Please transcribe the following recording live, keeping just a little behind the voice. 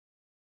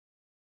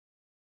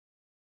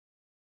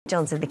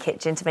John's in the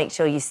kitchen to make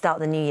sure you start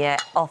the new year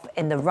off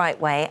in the right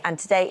way. And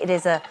today it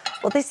is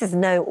this is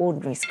no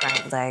ordinary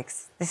scrambled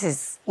eggs. This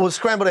is... Well,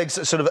 scrambled eggs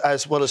are sort of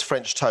as well as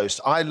French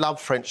toast. I love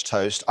French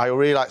toast. I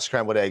really like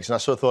scrambled eggs, and I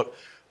sort of thought,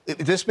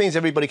 this means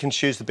everybody can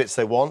choose the bits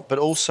they want, but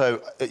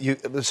also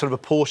there's sort of a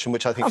portion,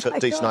 which I think is a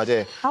decent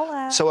idea.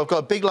 Hello. So I've got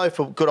a big loaf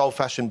of good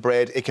old-fashioned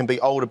bread. It can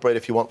be older bread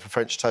if you want for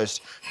French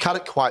toast. Cut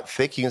it quite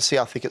thick. You can see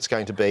how thick it's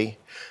going to be.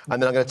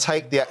 And then I'm going to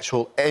take the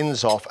actual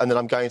ends off, and then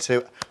I'm going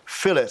to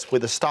fill it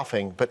with the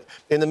stuffing. But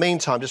in the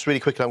meantime, just really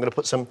quickly, I'm going to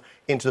put some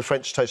into the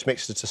French toast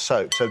mixer to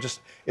soak. So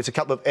it's a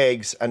couple of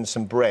eggs and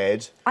some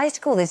bread. I used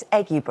to call this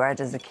eggy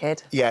bread as a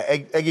kid. Yeah,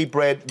 eggy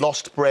bread,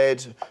 lost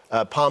bread,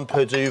 pain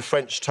perdu,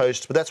 French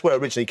toast. But that's where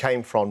it originally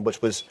came from,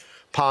 which was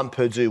pain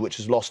perdu, which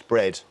is lost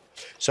bread.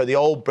 So the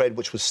old bread,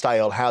 which was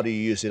stale, how do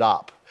you use it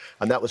up?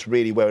 And that was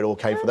really where it all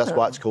came from. That's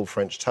why it's called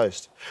French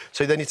toast.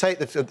 So then you take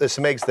there's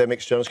some eggs there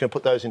mixture. I'm just going to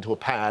put those into a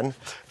pan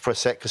for a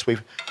sec because we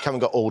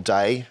haven't got all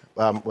day.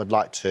 Would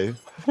like to.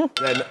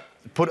 Then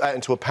put that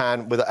into a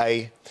pan with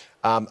a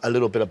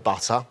little bit of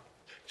butter.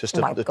 Just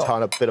a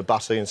tiny bit of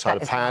butter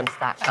inside a pan.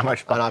 How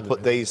much butter? And I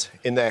put these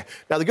in there.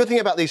 Now, the good thing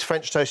about these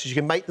French toasts is you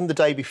can make them the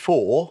day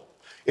before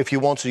if you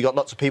want to. You've got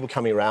lots of people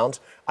coming around.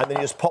 And then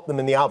you just pop them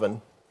in the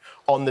oven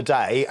on the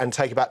day and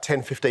take about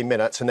 10, 15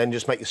 minutes and then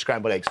just make your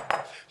scrambled eggs.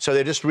 So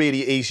they're just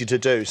really easy to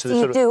do. So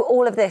you do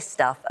all of this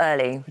stuff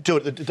early? Do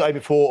it the day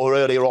before or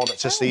earlier on,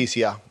 it's just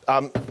easier.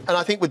 And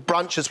I think with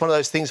brunch, it's one of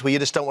those things where you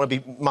just don't want to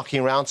be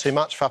mucking around too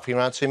much, faffing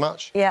around too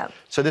much. Yeah.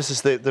 So this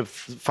is the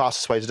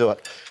fastest way to do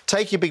it.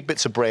 Take your big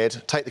bits of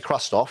bread, take the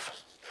crust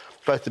off,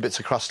 both the bits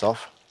of crust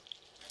off,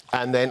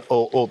 and then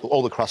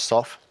all the crusts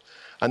off,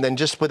 and then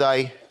just with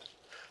a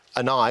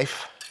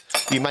knife,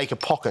 you make a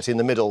pocket in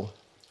the middle.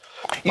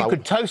 You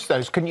could toast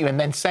those, couldn't you, and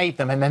then save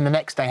them, and then the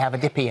next day have a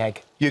dippy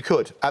egg? You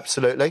could,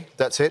 absolutely.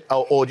 That's it.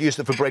 Or use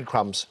it for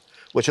breadcrumbs,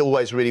 which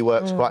always really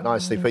works quite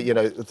nicely for, you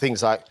know,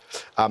 things like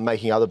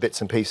making other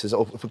bits and pieces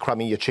or for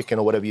crumbing your chicken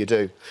or whatever you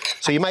do.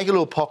 So you make a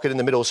little pocket in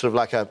the middle, sort of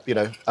like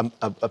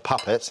a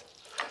puppet.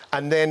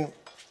 And then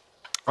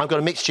I've got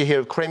a mixture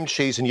here of cream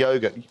cheese and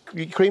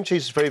yoghurt. Cream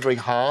cheese is very, very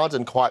hard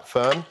and quite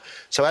firm.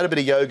 So add a bit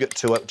of yoghurt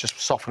to it, just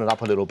soften it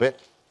up a little bit.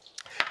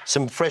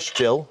 Some fresh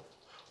dill,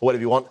 or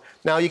whatever you want.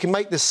 Now, you can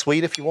make this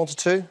sweet if you wanted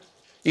to.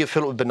 You can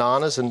fill it with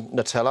bananas and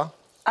Nutella.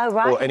 Oh,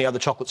 right. Or any other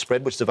chocolate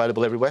spread, which is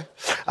available everywhere.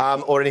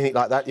 Or anything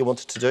like that you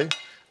wanted to do.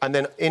 And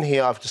then in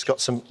here, I've just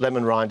got some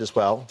lemon rind as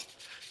well.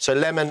 So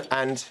lemon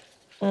and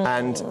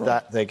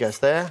that, there goes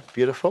there.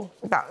 Beautiful.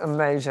 That's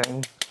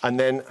amazing. And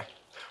then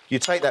you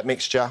take that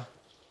mixture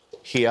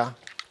here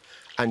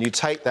and you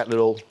take that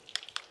little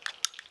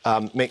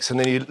mix and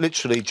then you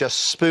literally just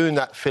spoon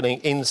that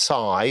filling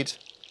inside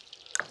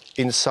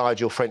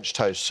your French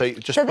toast. So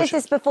this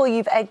is before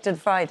you've egged and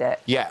fried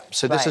it? Yeah,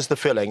 so this is the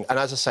filling. And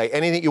as I say,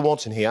 anything you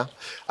want in here.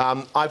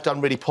 I've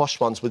done really posh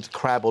ones with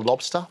crab or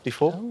lobster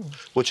before,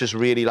 which is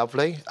really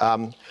lovely.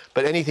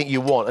 But anything you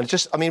want. And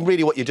just, I mean,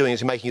 really what you're doing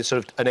is you're making a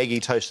sort of an eggy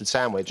toasted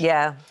sandwich.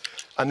 Yeah.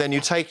 And then you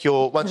take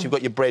once you've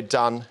got your bread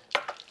done,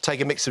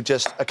 take a mix of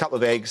just a couple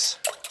of eggs,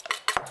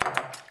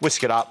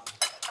 whisk it up,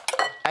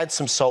 add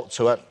some salt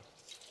to it,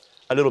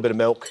 a little bit of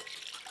milk,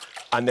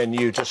 and then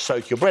you just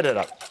soak your bread in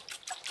it.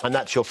 And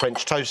that's your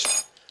French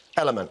toast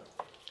element.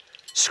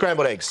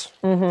 Scrambled eggs.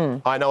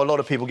 I know a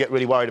lot of people get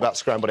really worried about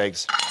scrambled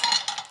eggs.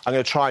 I'm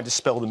going to try and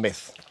dispel the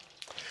myth.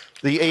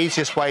 The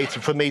easiest way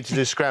for me to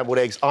do scrambled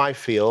eggs, I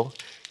feel,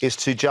 is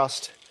to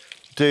just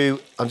do...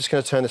 I'm just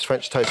going to turn this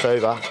French toast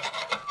over.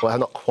 Well,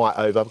 not quite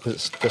over, because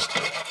it's just...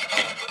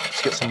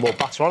 Let's get some more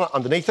butter on it,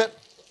 underneath it.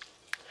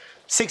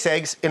 6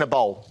 eggs in a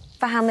bowl.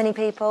 For how many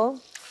people?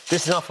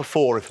 This is enough for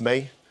 4 for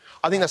me.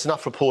 I think that's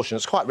enough for a portion.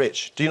 It's quite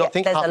rich. Do you not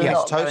think? There's a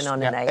lot toast, going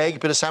on in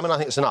egg, bit of salmon, I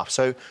think it's enough.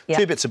 So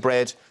 2 bits of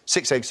bread,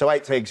 6 eggs, so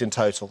 8 eggs in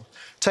total.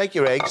 Take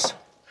your eggs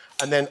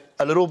and then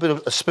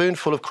a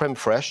spoonful of creme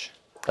fraiche,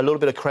 a little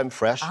bit of creme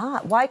fraiche.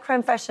 Why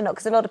creme fraiche and not?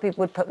 Because a lot of people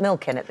would put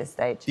milk in at this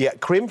stage. Yeah,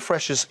 creme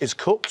fraiche is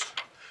cooked,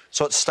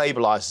 so it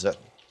stabilises it.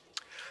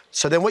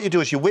 So then what you do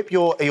is you whip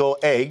your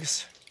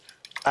eggs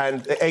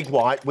and the egg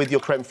white with your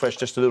creme fraiche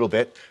just a little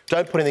bit.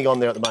 Don't put anything on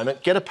there at the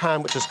moment. Get a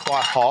pan which is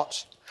quite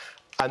hot.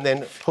 And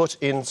then put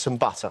in some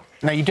butter.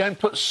 Now, you don't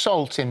put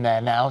salt in there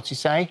now, as you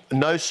say?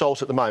 No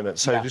salt at the moment.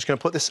 So I'm just going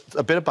to put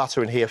a bit of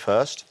butter in here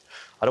first.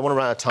 I don't want to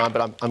run out of time,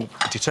 but I'm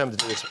determined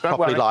to do this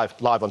properly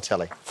live on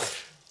telly.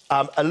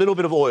 A little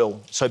bit of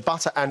oil, so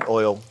butter and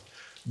oil.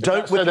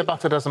 So the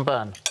butter doesn't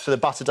burn? So the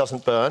butter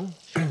doesn't burn.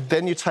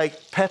 Then you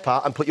take pepper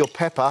and put your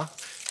pepper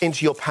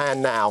into your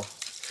pan now.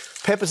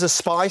 Pepper's a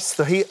spice.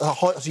 The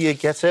hotter you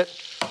get it,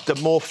 the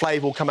more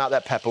flavour will come out of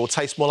that pepper. It will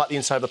taste more like the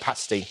inside of a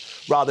pasty,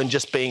 rather than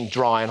just being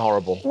dry and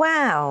horrible.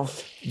 Wow.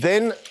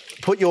 Then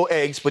put your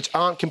eggs, which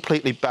aren't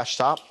completely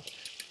bashed up,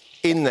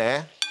 in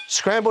there.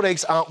 Scrambled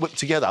eggs aren't whipped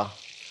together.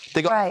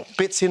 They've got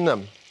bits in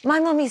them. My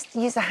mum used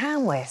to use a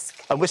hand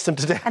whisk. And whisk them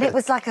to death. And it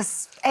was like an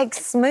egg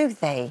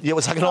smoothie. Yeah, it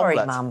was like an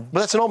omelette. Mum. But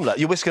that's an omelette.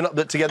 You're whisking up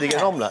together, you get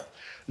an omelette.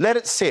 Let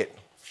it sit.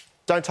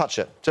 Don't touch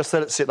it. Just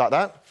let it sit like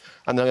that.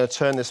 And then I'm going to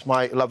turn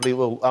my lovely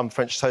little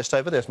French toast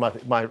over. There's my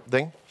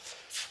thing.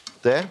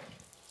 There.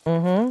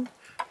 And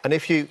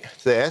if you...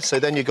 so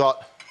then you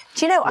got...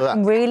 Do you know, I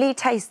can really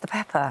taste the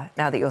pepper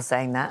now that you're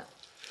saying that.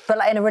 But,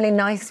 like, in a really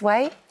nice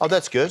way. Oh,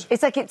 that's good.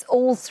 It's like it's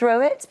all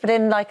through it, but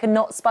in, like, a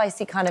not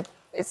spicy kind of...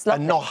 It's lovely.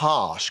 And not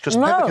harsh, because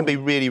pepper can be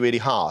really, really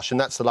harsh, and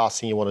that's the last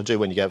thing you want to do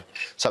when you have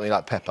something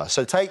like pepper.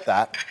 So take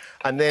that,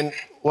 and then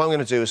what I'm going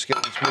to do is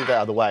just move that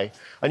out of the way.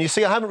 And you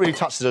see, I haven't really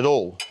touched it at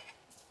all.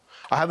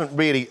 I haven't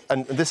really...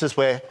 And this is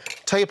where...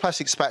 Take a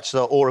plastic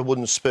spatula or a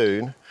wooden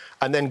spoon,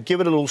 and then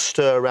give it a little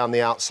stir around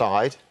the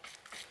outside.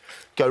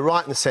 Go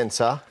right in the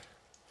centre,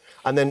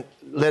 and then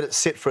let it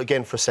sit for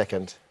a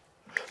second.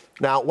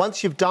 Now,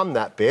 once you've done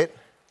that bit,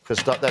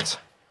 because that's...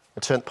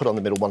 Put on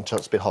the middle one,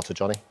 it's a bit hotter,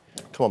 Johnny.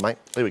 Come on, mate.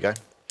 There we go.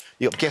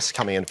 You've got guests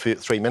coming in for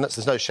 3 minutes.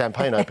 There's no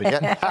champagne open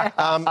yet.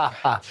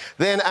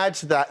 Then add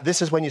to that,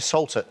 this is when you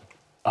salt it.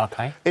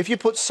 OK. If you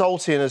put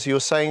salt in, as you were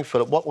saying,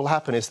 Philip, what will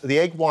happen is the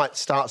egg white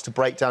starts to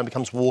break down and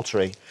becomes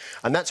watery.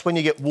 And that's when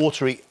you get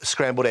watery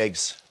scrambled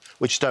eggs,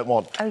 which you don't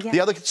want. Oh, yeah.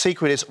 The other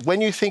secret is, when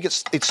you think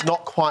it's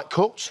not quite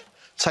cooked,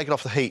 take it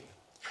off the heat.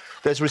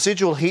 There's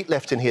residual heat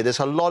left in here. There's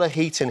a lot of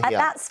heat in here. At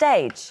that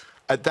stage?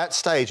 At that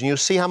stage, and you'll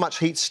see how much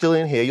heat's still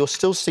in here. You'll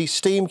still see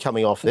steam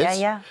coming off this.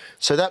 Yeah, yeah.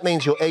 So that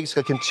means your eggs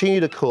will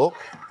continue to cook.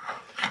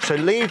 So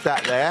leave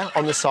that there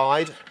on the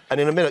side, and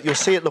in a minute you'll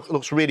see it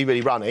looks really, really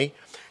runny.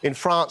 In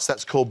France,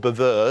 that's called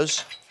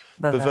beveuse.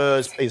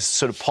 Beveuse is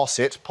sort of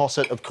posset.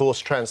 Posset, of course,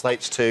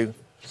 translates to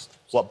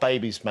what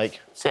babies make.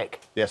 Sick.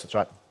 Yes, that's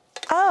right.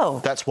 Oh.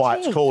 That's why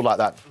it's called like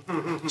that.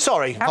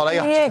 Sorry, Holly.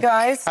 Happy New Year,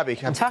 guys. Happy.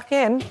 Tuck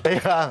in.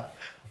 Yeah.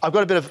 I've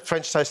got a bit of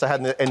French toast I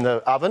had in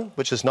the oven,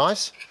 which is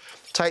nice.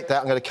 Take that,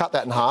 I'm going to cut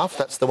that in half.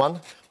 That's the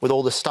one with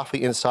all the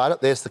stuffing inside it.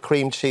 There's the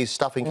cream cheese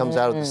stuffing comes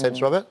out of the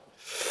centre of it.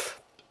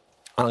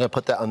 And I'm going to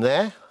put that on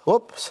there.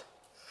 Whoops.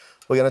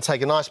 We're going to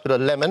take a nice bit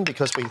of lemon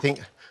because we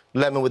think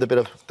lemon with a bit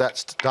of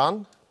that's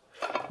done.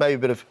 Maybe a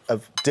bit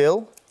of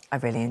dill.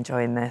 I'm really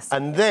enjoying this.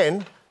 And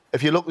then,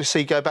 if you look, you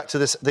see, go back to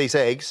these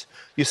eggs,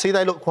 you see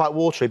they look quite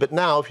watery, but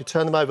now if you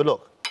turn them over,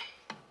 look,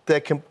 they're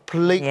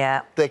completely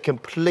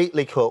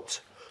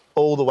cooked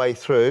all the way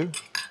through.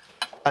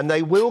 And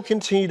they will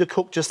continue to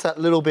cook just that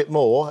little bit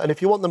more. And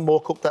if you want them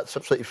more cooked, that's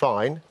absolutely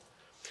fine.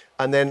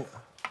 And then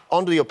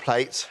onto your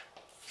plate.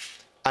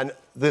 And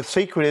the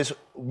secret is,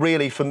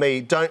 really, for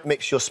me, don't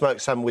mix your smoked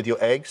salmon with your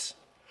eggs.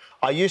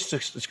 I used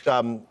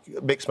to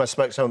mix my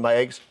smoked salmon with my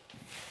eggs,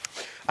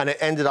 and it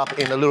ended up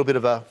in a little bit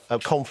of a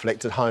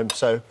conflict at home,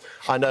 so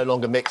I no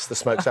longer mix the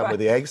smoked salmon with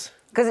the eggs.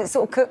 Because it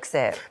sort of cooks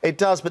it. It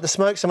does, but the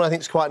smoked salmon, I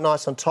think, is quite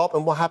nice on top,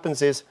 and what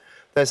happens is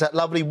there's that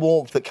lovely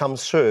warmth that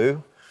comes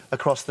through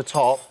across the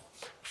top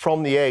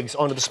from the eggs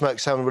onto the smoked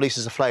salmon,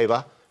 releases the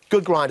flavour.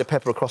 Good grind of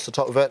pepper across the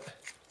top of it.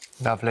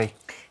 Lovely.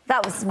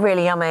 That was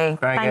really yummy.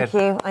 Thank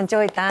you. I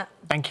enjoyed that.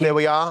 Thank you. There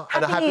we are.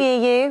 Happy New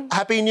Year, you.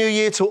 Happy New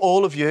Year to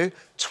all of you.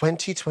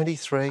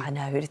 2023. I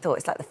know, who'd have thought?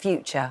 It's like the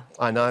future.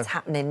 I know. It's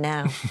happening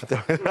now.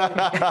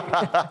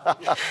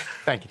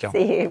 Thank you, John.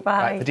 See you,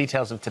 bye. Right, the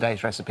details of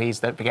today's recipes,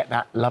 don't forget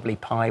that lovely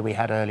pie we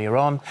had earlier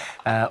on.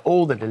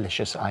 All the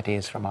delicious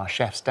ideas from our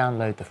chefs.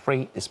 Download the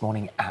free This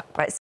Morning app.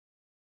 Right.